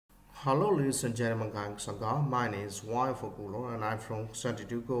Hello ladies and gentlemen, my name is Y for Gulo and I'm from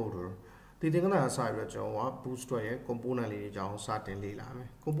 72 Golder. The thing that I say is that boost component li jao certain li la me.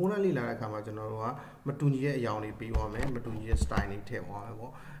 Component li la kama general matunye yauni pi wa me matunye style ni the wa me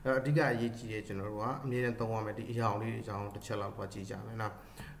bo. Diga ye ji general million to wa me di yauni jao to chela kwa ji ja me na.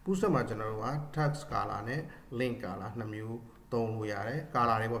 Booster ma general text color ne link color na mu သုံးလို့ရတယ်ကာ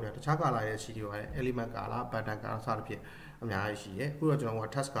လာတွေပေါ့ဗျာတခြားကာလာတွေရှိတယ်ပါတယ် element ကာလာ pattern ကာလာစသဖြင့်အများကြီးရှိတယ်အခုတော့ကျွန်တော်က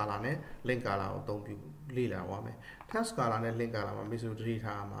text ကာလာနဲ့ link ကာလာကိုအသုံးပြုလေ့လာသွားမယ် text ကာလာနဲ့ link ကာလာမှာမိတ်ဆွေတို့သတိ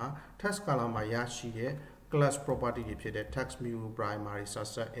ထားမှာ text ကာလာမှာရရှိတဲ့ class property တွေဖြစ်တဲ့ text mu primary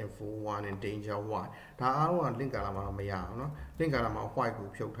subset info 1 and danger 1ဒါအားလုံးက link ကာလာမှာတော့မရအောင်เนาะ link ကာလာမှာ white ကို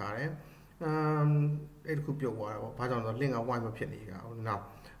ဖြုတ်ထားတယ်အဲ့ဒီခုပြုတ်သွားတယ်ပေါ့ဘာကြောင့်လဲဆိုတော့ link က white မဖြစ်နေကြဘူးနော်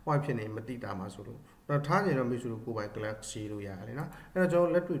white ဖြစ်နေမတိတာမှာဆိုလို့တော့ထားကြတော့မိတ်ဆွေတို့ကိုယ်ပိုင် class ရေးလို့ရတယ်လေနော်အဲ့တော့ကျွန်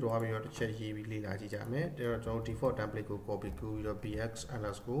တော်လက်တွေ့သွားပြီးတော့တစ်ချက်ရေးပြီးလေ့လာကြည့်ကြမယ်အဲ့တော့ကျွန်တော် default template ကို copy ကူပြီးတော့ bx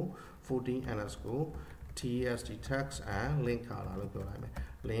underscore 14 underscore tst text and link ကာလာလို့ပြောလိုက်မယ်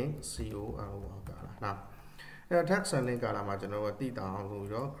link color ကာလာနော်အဲ့တော့ text and link ကာလာမှာကျွန်တော်ကတိတာအောင်လို့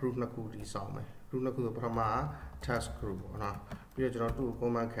ပြီးတော့ group နှစ်ခုတည်ဆောက်မယ် group နှစ်ခုဆိုပထမ text group ပေါ့နော်ပြီးတော့ကျွန်တော်သူ့ကို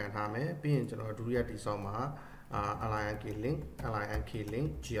comment ခံထားမယ်ပြီးရင်ကျွန်တော်ဒုတိယတည်ဆောက်မှာlink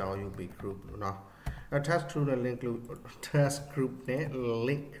link grub group လို့နော်test group နဲ့ link group test group နဲ့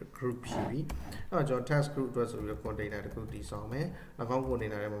link group ဖြစ်ပြီအဲ့တော့ကျွန်တော် test group အတွက်ဆိုပြီး container တစ်ခုတည်ဆောက်မယ်၎င်း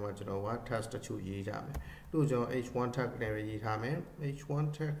container ထဲမှာကျွန်တော်က test တချို့ရေးကြမယ်သူ့ကျွန်တော် h1 tag နဲ့ရေးထားမယ် h1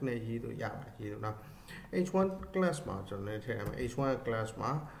 tag နဲ့ရေးလို့ရပါတယ်ရေးလို့နော် h1 class မှာကျွန်တော်လည်းထည့်ရမယ် h1 class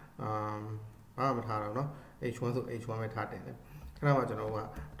မှာဘာမှမထားတော့เนาะ h1 ဆို h1 ပဲထားတင်တယ်ခဏမှကျွန်တော်က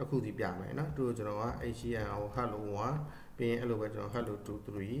တစ်ခုစီပြမယ်เนาะသူ့ကိုကျွန်တော်က HCN ကို hello 1ပြီးရင်အဲ့လိုပဲကျွန်တော် hello 2 3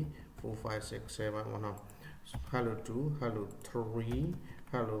 4 5 6 7 1 hello 2 hello 3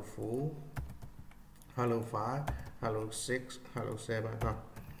 hello 4 hello 5 hello 6 hello 7 เนาะ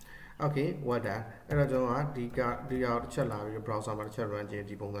okay what that အဲ့တော့ကျွန်တော်ကဒီဟာတစ်ချက်လာပြီး browser မှာတစ်ချက် run ခြင်း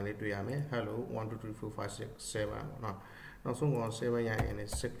ဒီပုံစံလေးတွေ့ရမယ် hello 1 2 3 4 5 6 7ပေါ့เนาะနောက်ဆုံးက7ရရင်လ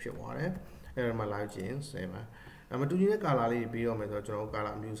ည်း6ဖြစ်သွားတယ်အဲ့ဒါမှလာခြင်း7မတူညီတဲ့ color လေးပြီးတော့မယ်ဆိုတော့ကျွန်တော်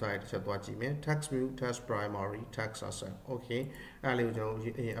color မျိုးစားတစ်ချက်သွားကြည့်မယ် text view text primary text subset okay အဲ့လေးကိုကျွန်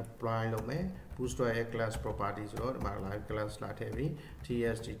တော် apply လုပ်မယ် booster ရဲ့ class property ဆိုတော့ဒီမှာ live class လာထည့်ပြီး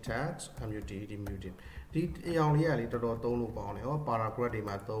tst text mutedဒီအကြောင်းလေးကလေတော်တော်သုံးလို့ကောင်းတယ်ဟော paragraph တွေ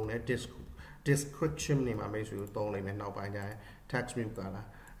မှာသုံးတယ် description တွေမှာမိတ်ဆွေကိုသုံးနိုင်မယ်နောက်ပိုင်းကျရင် text view color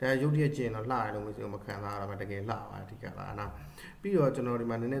ဒါရုပ်တရက်ကျင်တော့လှရတယ်လို့မျိုးမခံစားရတာတကယ်လှပါဒီကလာနော်ပြီးတော့ကျွန်တော်ဒီ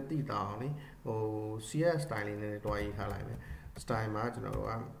မှာနည်းနည်းသိတာအောင်လေဟို CS style လေးနည်းနည်းတွားရေးထားလိုက်မယ် style မှာကျွန်တော်တို့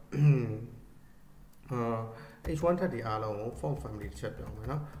ကh1 ထက်ဒီအားလုံးကို font family တစ်ချက်ပြောင်းမယ်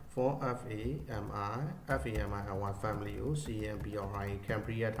နော် font fami family ကို cmbri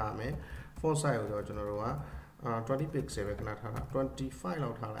Cambria ထားမယ် font size ကိုတော့ကျွန်တော်တို့က20 pixel ပဲခဏထားတာ25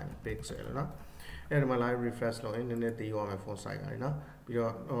လောက်ထားလိုက် pixel เนาะအဲ့ဒီမှာ live refresh လုပ်ရင်နည်းနည်းသေးသွားမယ် font size ကလေเนาะပြီး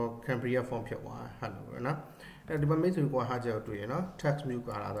တော့ Cambria font ဖြစ်သွားဟတ်လို့เนาะအဲ့ဒီမှာမိတ်ဆွေကွာဟာချက်ကိုတွေ့ရเนาะ text view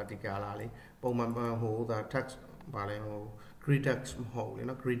ကာလာဆိုဒီကာလာလေးပုံမှန်ဟိုဒါ text ဘာလဲဟို grid text မဟုတ်လေเ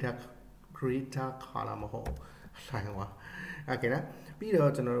นาะ grid text ကာလာမဟုတ်ဆိုင်သွားโอเคနော်ပြီး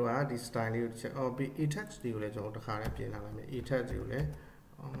တော့ကျွန်တော်တို့ကဒီ style လေးကိုပြီး e-text တွေကိုလည်းကျွန်တော်တစ်ခါလေးပြင်လာလိုက်မယ် e-text တွေကိုလည်း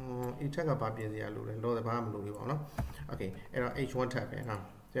e-text ကဘာပြင်စရာလိုလဲလောဘာမှမလိုဘူးပေါ့နော်โอเคအဲ့တော့ h1 tab ပဲနော်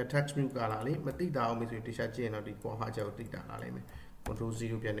ဒီ text view ကာလာလေးမတိတာအောင်မိတ်ဆွေတခြားကြည့်ရင်တော့ဒီကွာဟာချက်ကိုတိတာလာလိမ့်မယ် control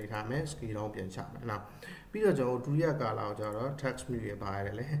 0ပြန်နေထားမယ် scale down ပြန်ချမယ်နော်ပြီးတော့ကျွန်တော်ဒုတိယကာလာကိုကျတော့ text view ရဲ့ဘာရတ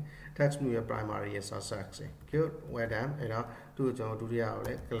ယ်လဲ text view ရဲ့ primary ရဲ့ subset good well done အဲ့တော့သူ့ကိုကျွန်တော်ဒုတိယကိုလ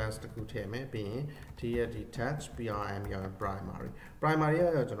ည်း class တစ်ခုထည့်မယ်ပြီးရင်ဒီရဲ့ဒီ text primary က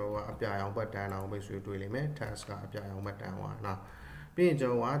တော့ကျွန်တော်ကအပြာရောင်ဘတ်တန်းအောင်မိတ်ဆွေတွေ့လိမ့်မယ် text ကအပြာရောင်ဘတ်တန်းသွားနော်ပြီးရင်ကျွ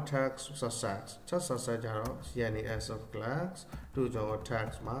န်တော်က text subset ကျတော့ CNAS class သူ့ကျွန်တော်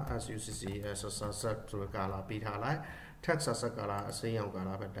text မှာ SUCCS subset ဆိုတဲ့ကာလာပေးထားလိုက် text subset ကာလာအစိမ်းရောင်ကာ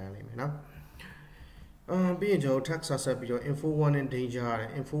လာပဲတန်းလိမ့်မယ်နော်ပြီးရင်ကျွန်တော် text subset ပြီးတော့ info 1 and danger ရတ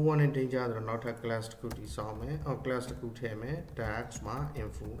ယ် info 1 and danger ဆိုတော့နောက်ထပ် class တစ်ခုတည်ဆောက်မယ်class တစ်ခုထည့်မယ် text မှာ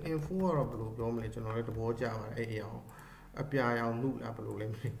info ကတော့ဘယ်လိုပြောမလဲကျွန်တော်လည်းသဘောကျပါတယ်အဲ့အရာအပြာရောင်မှုလားဘယ်လိုလဲ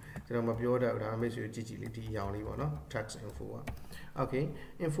မသိကျွန်တော်မပြောတတ်ဘူးဒါမိတ်ဆွေကြည့်လေးဒီအရောင်လေးပေါ့နော် text info က okay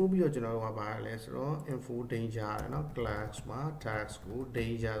info ပြီးတော့ကျွန်တော်တို့ကဘာလဲဆိုတော့ info danger ရတယ်နော် class မှာ text ကို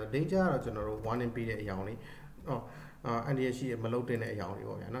danger ကတော့ကျွန်တော်တို့ warning ပေးတဲ့အရောင်လေးအန်ဒီရရှိမလုတ်တဲ့အရောင်လေး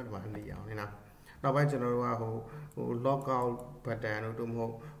ပေါ့ဗျာနော်ဒီမှာအန်ဒီအရောင်လေးနော်နောက်ပိုင်းကျွန်တော်တို့ကဟို log out button တို့မဟု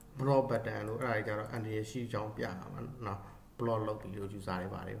တ် block button တို့အဲ့ဒါတွေကြတော့အန်ဒီရရှိကြောင်းပြတာပါနော် block လုပ်ပြီးလို့ user တွေ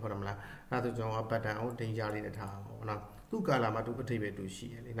ပါတယ်ဟုတ်တယ်မလားအဲ့ဒါဆိုကျွန်တော်က button ကို danger လေးနဲ့ထားအောင်နော်သူ့ကာလာမှာသူအထိပ္ပယ်တူရှိ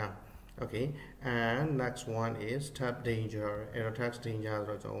ရလေနော် okay and next one is tab danger error text danger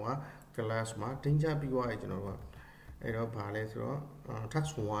ဆိုတော့ကျွန်တော်က class မှာ danger ပြီးသွားရင်ကျွန်တော်တို့က အဲ့တော့ဘာလဲဆိုတော့ tax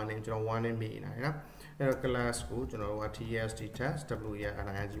warning ကျွန်တော် warning ပေးနေတာနော်အဲ့တော့ class ကိုကျွန်တော်တို့က tst tax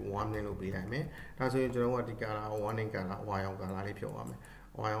w1 နဲ့လို့ပေးလိုက်မယ်ဒါဆိုရင်ကျွန်တော်တို့ကဒီ color warning color ဝါရောင် color လေးဖြုတ်ရမယ်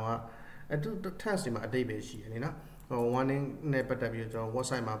ဝါရောင်ကအတူ tax ဒီမှာအတိတ်ပဲရှိရလေနော်warning နဲ့ပတ်သက်ပြီးကျွန်တော်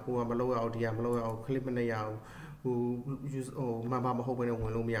website မှာကိုယ်ကမလုပ်ရအောင်ဒီကမလုပ်ရအောင် click မနေရအောင်ဟိုမှန်ပါမဟုတ်ဘဲနဲ့ဝ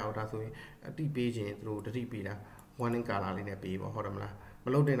င်လို့မရအောင်ဒါဆိုရင်အတိပေးခြင်းသူတို့တတိပေးတာ warning color လေးနဲ့ပေးပေါ့ဟုတ်တယ်မလားမ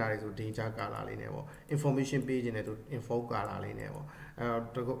လုပ်တင်တာတွေဆို danger color လေးနဲ့ပေါ့ information ပေးခြင်းနဲ့သူ info color လေးနဲ့ပေါ့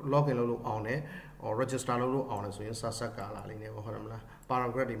login လုပ်လို့အောင်တယ် register လုပ်လို့အောင်တယ်ဆိုရင် subset color လေးနဲ့ပေါ့ဟုတ်တယ်မလား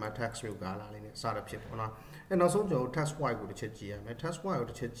paragraph တွေမှာ text view color လေးနဲ့စတာဖြစ်ပေါ့နော်အဲနောက်ဆုံးကျွန်တော် text white ကိုတစ်ချက်ကြည့်ရမယ် text white ကို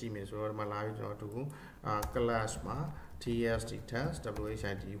တစ်ချက်ကြည့်မယ်ဆိုတော့ဒီမှာလာပြီးကျွန်တော်တို့class မှာ tst text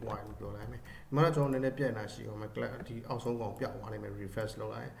white လို့ပြောလိုက်မယ်ဒီမှာကျွန်တော်နည်းနည်းပြည့်နေတာရှိအောင်မယ် class ဒီအောက်ဆုံးကောင်ပြောက်သွားနိုင်မယ် refresh လု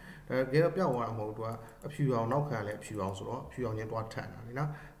ပ်လိုက်ဒါကြတော့ပြောက်သွားတာမဟုတ်သူကအဖြူအောင်နောက်ခံလည်းအဖြူအောင်ဆိုတော့အဖြူအောင်ချင်းတွားထန်တာလေနော်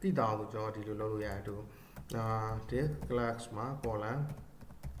တိတောင်ဆိုကျွန်တော်ဒီလိုလုပ်လို့ရတယ်သူဒီ class မှာ column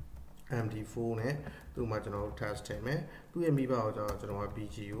md4 နဲ့သူ့မှာကျွန်တော်တို့ test ထည့်မယ်သူ့ရဲ့မိဘကိုကျွန်တော်က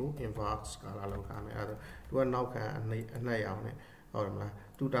pg ကို inverse color လောက်ထားမယ်အဲဒါသူကနောက်ခံအနှက်ရောင်နဲ့ဟုတ်တယ်မလား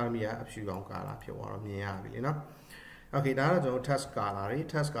သူတာမီကအဖြူအောင် color ဖြစ်သွားတော့မြင်ရပြီလေနော် okay ဒါကတော့ကျွန်တော် test color တွေ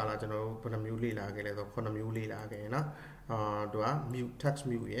test color ကျွန်တော်တို့ဘယ်နှမျိုးလေ့လာခဲ့လဲဆိုတော့9မျိုးလေ့လာခဲ့နော်သူက mute text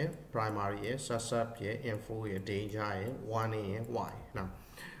mute ရယ် primary ရယ် subset ရယ် info ရယ် danger ရယ် warning ရယ် why နော်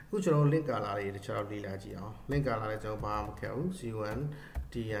အခုကျွန်တော် link color တွေတခြားလေ့လာကြည့်အောင် link color လည်းကျွန်တော်ဘာမှမခဲ့ဘူး c1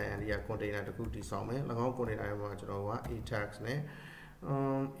 din ဒီက container တစ်ခုတည်ဆောက်မယ်၎င်း container ထဲမှာကျွန်တော်က e-text နဲ့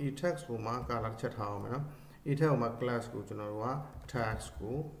e-text ကိုမှ color ချက်ထားအောင်မယ်နော် e-text ကိုမှ class ကိုကျွန်တော်တို့က text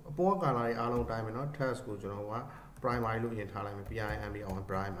ကိုအပေါ် color တွေအားလုံးတိုင်းမယ်နော် text ကိုကျွန်တော်က primary လို့ရင်ထားလိုက်မယ် primary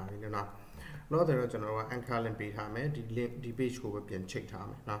primary လို့နော်လို့တော့ကျွန်တော်တို့က anchor link ပေးထားမယ်ဒီ link ဒီ page ကိုပဲပြန်ချိန်ထား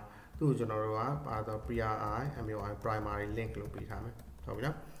မယ်နော်သူ့ကိုကျွန်တော်တို့ကပါတော့ primary link လို့ပေးထားမယ်ဟုတ်ပြီ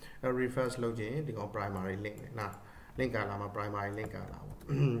နော်အဲ refresh လုပ်ခြင်းဒီကောင် primary link နဲ့နော် link ကလာမှာ primary link ကလာပေါ့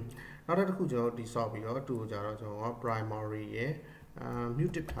နောက်တစ်ခုကျွန်တော်ဒီဆော့ပြီးတော့သူ့ကိုကြတော့ကျွန်တော်က primary ရဲ့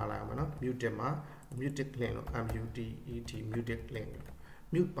muted ထားလိုက်အောင်နော် muted မှာ muted link လို့ muted link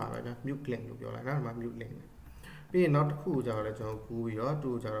mute ပါပဲဗျ mute link လို့ပြောလိုက်နော်ဒီမှာ mute link ပြီးရင်နောက်တစ်ခုကြတော့လည်းကျွန်တော်ကူးပြီးတော့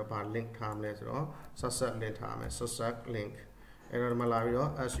သူ့ကိုကြတော့ဗာ link ထားမလဲဆိုတော့ subset link ထားမယ် subset link အဲ့တော့ဒီမှာလာပြီးတော့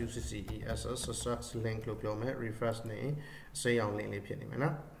subset link လို့ပြောမယ် refresh နေအစိမ်းအောင် link လေးဖြစ်နေမယ်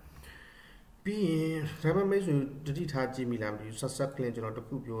နော်ပြီးရင်ဒါပေမဲ့မိတ်ဆွေတတိထားကြည့်မိလားမသိဘူး subset link ကျွန်တော်တ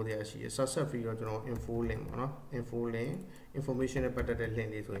ခုပြောသေးရရှိရယ် subset free တော့ကျွန်တော် info link ပေါ့နော် info link information နဲ့ပတ်သက်တဲ့ link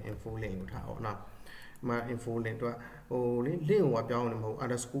လေးဆိုရင် info link ကိုထားအောင်နော်မှာ info link တော့ဟိုလေ link ကိုပြောင်းနေမဟုတ်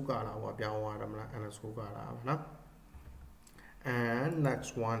underscore ကလာဟိုပြောင်းသွားတယ်မလား underscore ကလာပါနော် and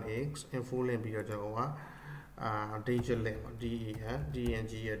next one is info link ပြီးတော့ကျွန်တော်ကdanger link danger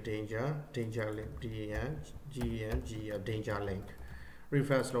link danger link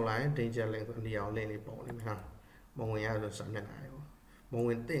refresh လုပ်လိုက် danger link ဆိုဒီအောင် link လေးပုံနေမှာမဝင်ရဆိုစာမျက်နှာရေပေါ့မဝ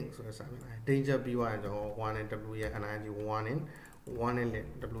င်သင့်ဆိုတဲ့စာမျက်နှာ danger ပြီးသွားရင်ကျွန်တော် one and w ရဲ့ ning warning link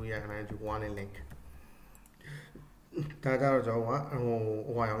w ရဲ့ ning warning link ဒါကြတော့ကျွန်တော်ကဟို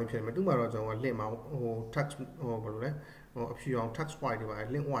အဝါရောင်လေးဖြစ်နေမှာသူ့မှာတော့ကျွန်တော်က link မှာဟို text ဟိုဘာလို့လဲဟိုအဖြူအောင် text white တွေပါ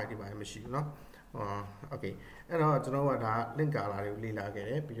link white တွေပါမရှိဘူးเนาะokay အဲ့တော့ကျွန်တော်ကဒါ link color တွေကိုလေ့လာခဲ့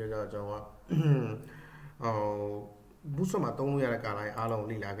တယ်ပြီးတော့ကျွန်တော်ကဟို boost မှာသုံးလို့ရတဲ့ color တွေအားလုံး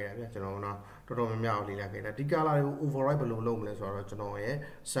လေ့လာခဲ့တယ်ဗျကျွန်တော်ကတော့တော်တော်များများလေ့လာခဲ့တယ်ဒီ color တွေကို override ဘယ်လိုလုပ်မလဲဆိုတော့ကျွန်တော်ရဲ့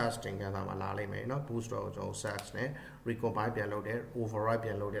search သင်ခန်းစာမှာလာလိမ့်မယ်เนาะ boost တော့ကျွန်တော် search နဲ့ recompile ပြန်လုပ်တယ် override ပြ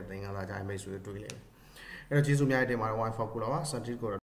န်လုပ်တဲ့သင်ခန်းစာကြိုင်မိတ်ဆွေတွေ့လိမ့်မယ်အဲ့တော့ကျေးဇူးများတင်ပါတယ် wifi ကိုလာပါ scientific ကို